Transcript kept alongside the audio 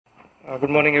Good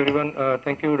morning, everyone.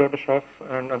 Thank you, Dr. Shroff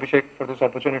and Abhishek, for this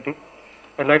opportunity.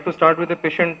 I'd like to start with a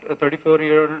patient, a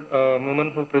 34-year-old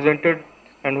woman who presented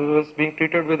and who was being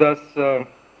treated with us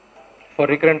for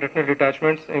recurrent retinal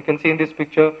detachments. You can see in this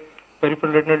picture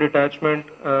peripheral retinal detachment,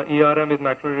 ERM with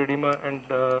macular edema, and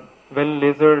well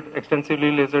lasered,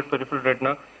 extensively lasered peripheral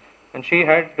retina. And she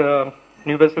had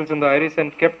new vessels in the iris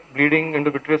and kept bleeding in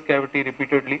the vitreous cavity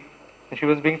repeatedly. And she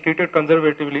was being treated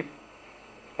conservatively.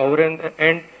 However, in the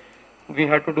end, we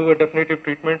had to do a definitive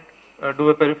treatment, do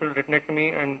a peripheral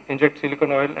retinectomy, and inject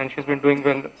silicone oil, and she's been doing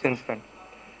well since then.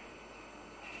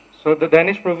 So the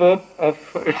Danish proverb of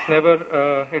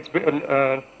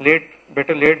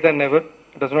better late than never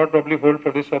does not probably hold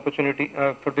for this opportunity,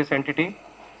 for this entity.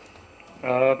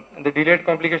 The delayed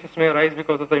complications may arise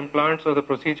because of the implants or the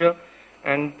procedure,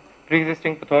 and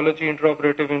pre-existing pathology,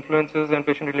 intraoperative influences, and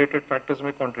patient-related factors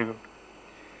may contribute.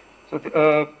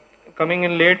 So coming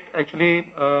in late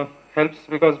actually helps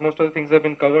because most of the things have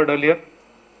been covered earlier.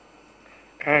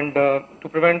 And to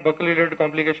prevent buccal-related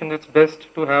complications, it's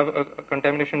best to have a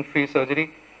contamination-free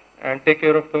surgery and take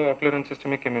care of the ocular and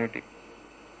systemic immunity.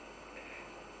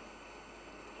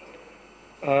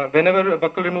 Whenever a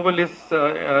buccal removal is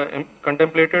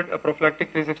contemplated, a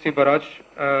prophylactic 360 barrage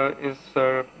is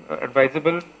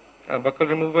advisable. Buccal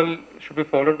removal should be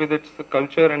followed with its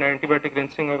culture and antibiotic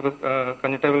rinsing of the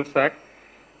conjunctival sac.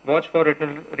 Watch for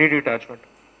retinal redetachment.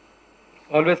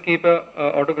 Always keep a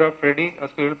autograft ready, a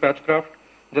scleral patch graft,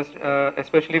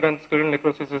 especially when scleral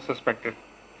necrosis is suspected.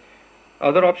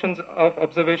 Other options of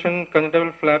observation,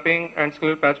 conjunctival flapping and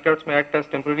scleral patch grafts may act as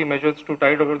temporary measures to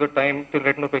tide over the time till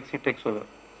retinopexy takes over.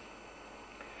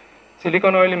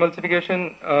 Silicone oil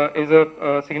emulsification is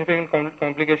a significant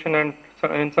complication and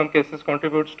in some cases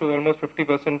contributes to almost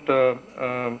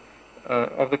 50%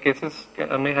 of the cases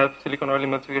may have silicone oil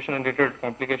emulsification and related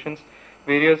complications.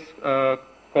 Various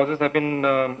causes have been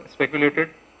speculated,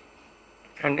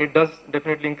 and it does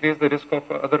definitely increase the risk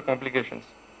of other complications.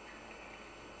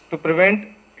 To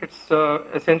prevent, it's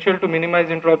essential to minimize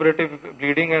intraoperative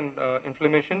bleeding and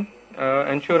inflammation,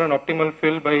 ensure an optimal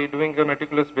fill by doing a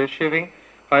meticulous base shaving.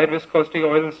 Higher viscosity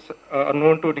oils are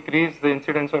known to decrease the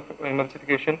incidence of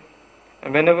emulsification.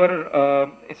 And whenever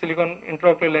silicone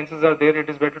intraocular lenses are there, it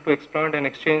is better to explant and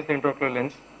exchange the intraocular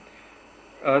lens.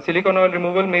 Silicone oil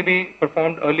removal may be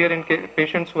performed earlier in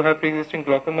patients who have pre-existing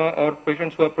glaucoma or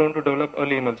patients who are prone to develop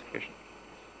early emulsification.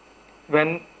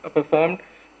 When performed,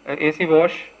 AC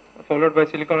wash followed by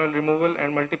silicone oil removal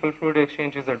and multiple fluid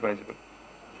exchange is advisable.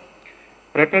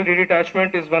 Retinal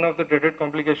redetachment is one of the dreaded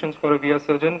complications for a VR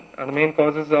surgeon. The main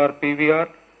causes are PVR,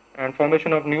 and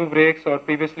formation of new breaks or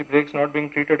previously breaks not being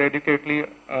treated adequately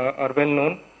are well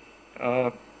known.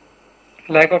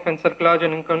 Lack of encerclage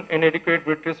and inadequate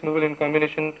vitreous removal in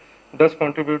combination does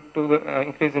contribute to the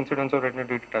increased incidence of retinal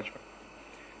detachment.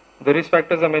 The risk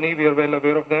factors are many, we are well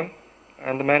aware of them,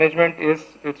 and the management is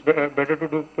it's better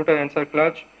to put an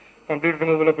encerclage, complete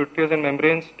removal of vitreous and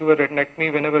membranes, do a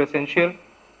retinectomy whenever essential,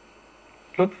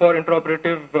 look for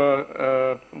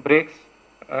intraoperative breaks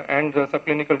and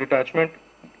subclinical detachment,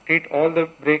 treat all the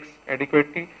breaks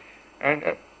adequately,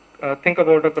 and think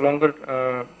about a longer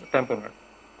tamponade.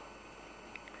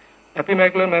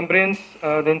 Epimacular membranes,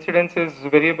 the incidence is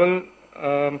variable.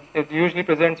 It usually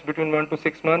presents between 1 to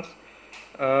 6 months.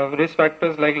 Risk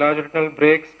factors like large retinal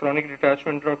breaks, chronic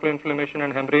detachment, intraocular inflammation,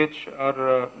 and hemorrhage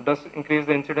does increase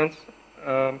the incidence.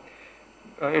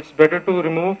 It's better to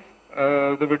remove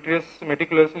the vitreous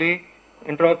meticulously.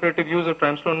 Intraoperative use of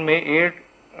triamcinolone may aid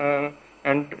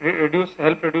and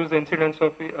help reduce the incidence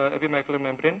of epimacular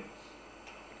membrane.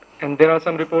 And there are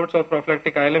some reports of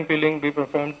prophylactic ILM peeling be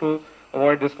performed to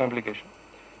avoid this complication.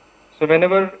 So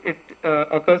whenever it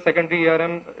occurs, secondary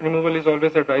ERM removal is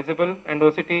always advisable, and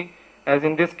OCT, as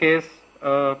in this case,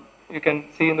 you can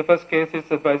see in the first case it's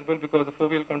advisable because the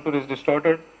foveal contour is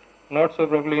distorted, not so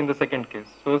probably in the second case.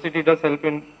 So OCT does help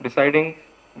in deciding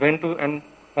when to and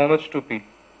how much to peel.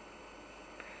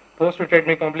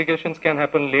 Post-vitrectomy complications can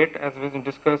happen late, as was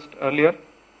discussed earlier.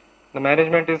 The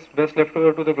management is best left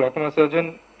over to the glaucoma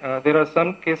surgeon. There are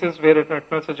some cases where a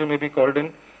retinal surgeon may be called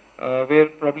in, where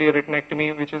probably a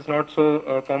retinectomy, which is not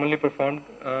so commonly performed,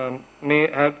 may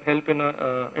have help in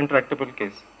an intractable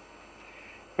case.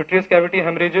 Vitreous cavity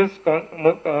hemorrhages,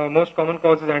 most common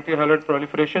cause is antihyaloid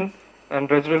proliferation and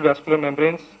residual vascular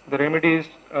membranes. The remedy is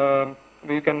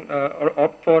we can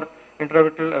opt for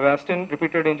intravitreal Avastin.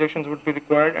 Repeated injections would be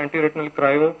required. Antiretinal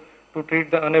cryo to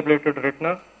treat the unablated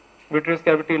retina. Vitreous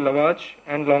cavity lavage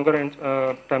and longer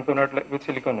tamponade with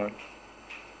silicone oil.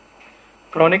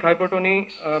 Chronic hypertony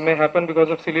may happen because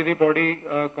of ciliary body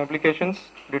complications,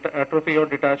 atrophy or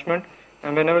detachment,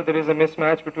 and whenever there is a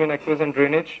mismatch between aqueous and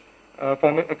drainage,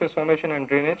 aqueous formation and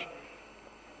drainage.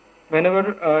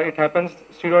 Whenever it happens,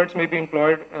 steroids may be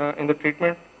employed in the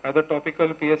treatment, either topical,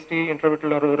 PST,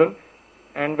 intravitreal or oral.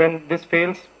 And when this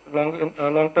fails,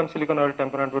 long-term silicone oil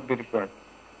tamponade would be required.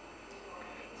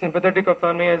 Sympathetic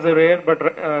ophthalmia is rare, but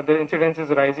the incidence is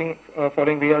rising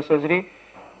following VR surgery.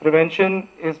 Prevention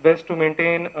is best to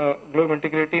maintain globe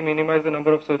integrity, minimize the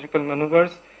number of surgical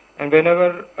maneuvers, and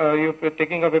whenever you're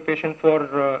taking up a patient for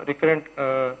recurrent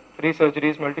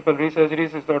resurgeries, multiple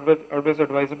resurgeries, it's always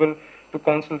advisable to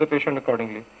counsel the patient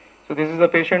accordingly. So this is a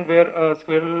patient where a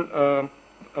scleral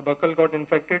buccal got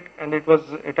infected and it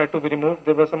had to be removed.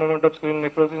 There was some amount of scleral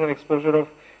necrosis and exposure of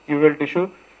uveal tissue.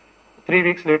 3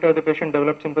 weeks later, the patient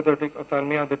developed sympathetic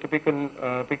ophthalmia, the typical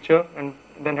picture, and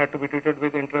then had to be treated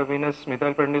with intravenous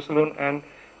methylprednisolone and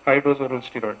high-dose oral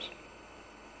steroids.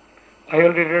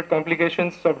 IOL-related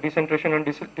complications of decentration and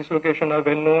dislocation are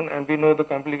well known, and we know the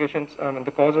complications and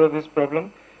the cause of this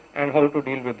problem and how to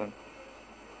deal with them.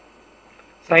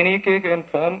 Sinus can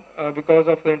form because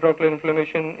of the intraocular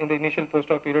inflammation in the initial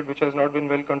post-op period, which has not been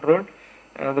well controlled.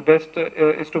 The best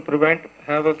is to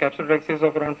have a capsulorhexis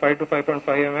of around 5 to 5.5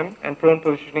 mm, and prone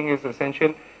positioning is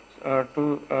essential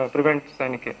to prevent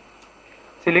sinus.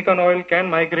 Silicone oil can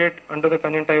migrate under the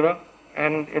conjunctiva,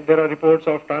 and there are reports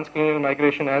of transcranial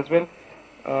migration as well.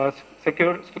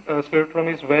 Secure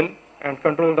sclerotomy well and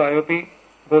control the IOP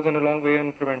goes in a long way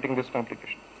in preventing this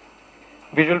complication.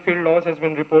 Visual field loss has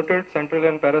been reported, central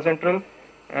and paracentral,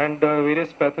 and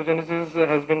various pathogenesis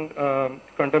has been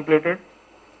contemplated.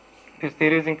 These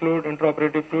theories include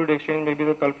intraoperative fluid exchange may be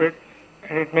the culprit,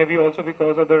 and it may be also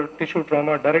because of the tissue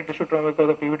trauma, direct tissue trauma because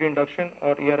of PVD induction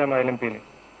or ERM-ILM peeling.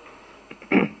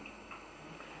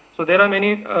 So there are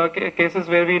many cases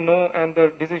where we know, and the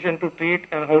decision to treat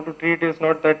and how to treat is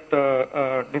not that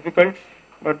difficult,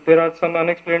 but there are some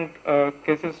unexplained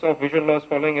cases of visual loss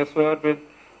following SOR with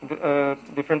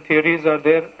different theories are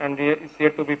there, and it's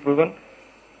yet to be proven.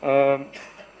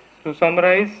 To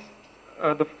summarize,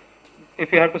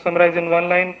 if you have to summarize in one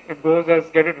line, it goes as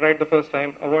get it right the first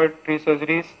time, avoid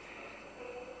pre-surgeries,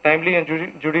 timely and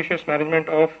judicious management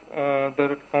of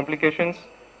the complications.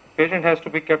 Patient has to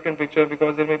be kept in picture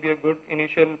because there may be a good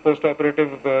initial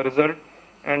post-operative result,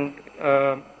 and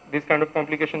these kind of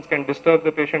complications can disturb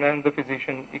the patient and the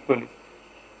physician equally.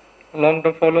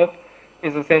 Long-term follow-up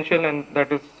is essential, and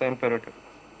that is imperative.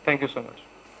 Thank you so much.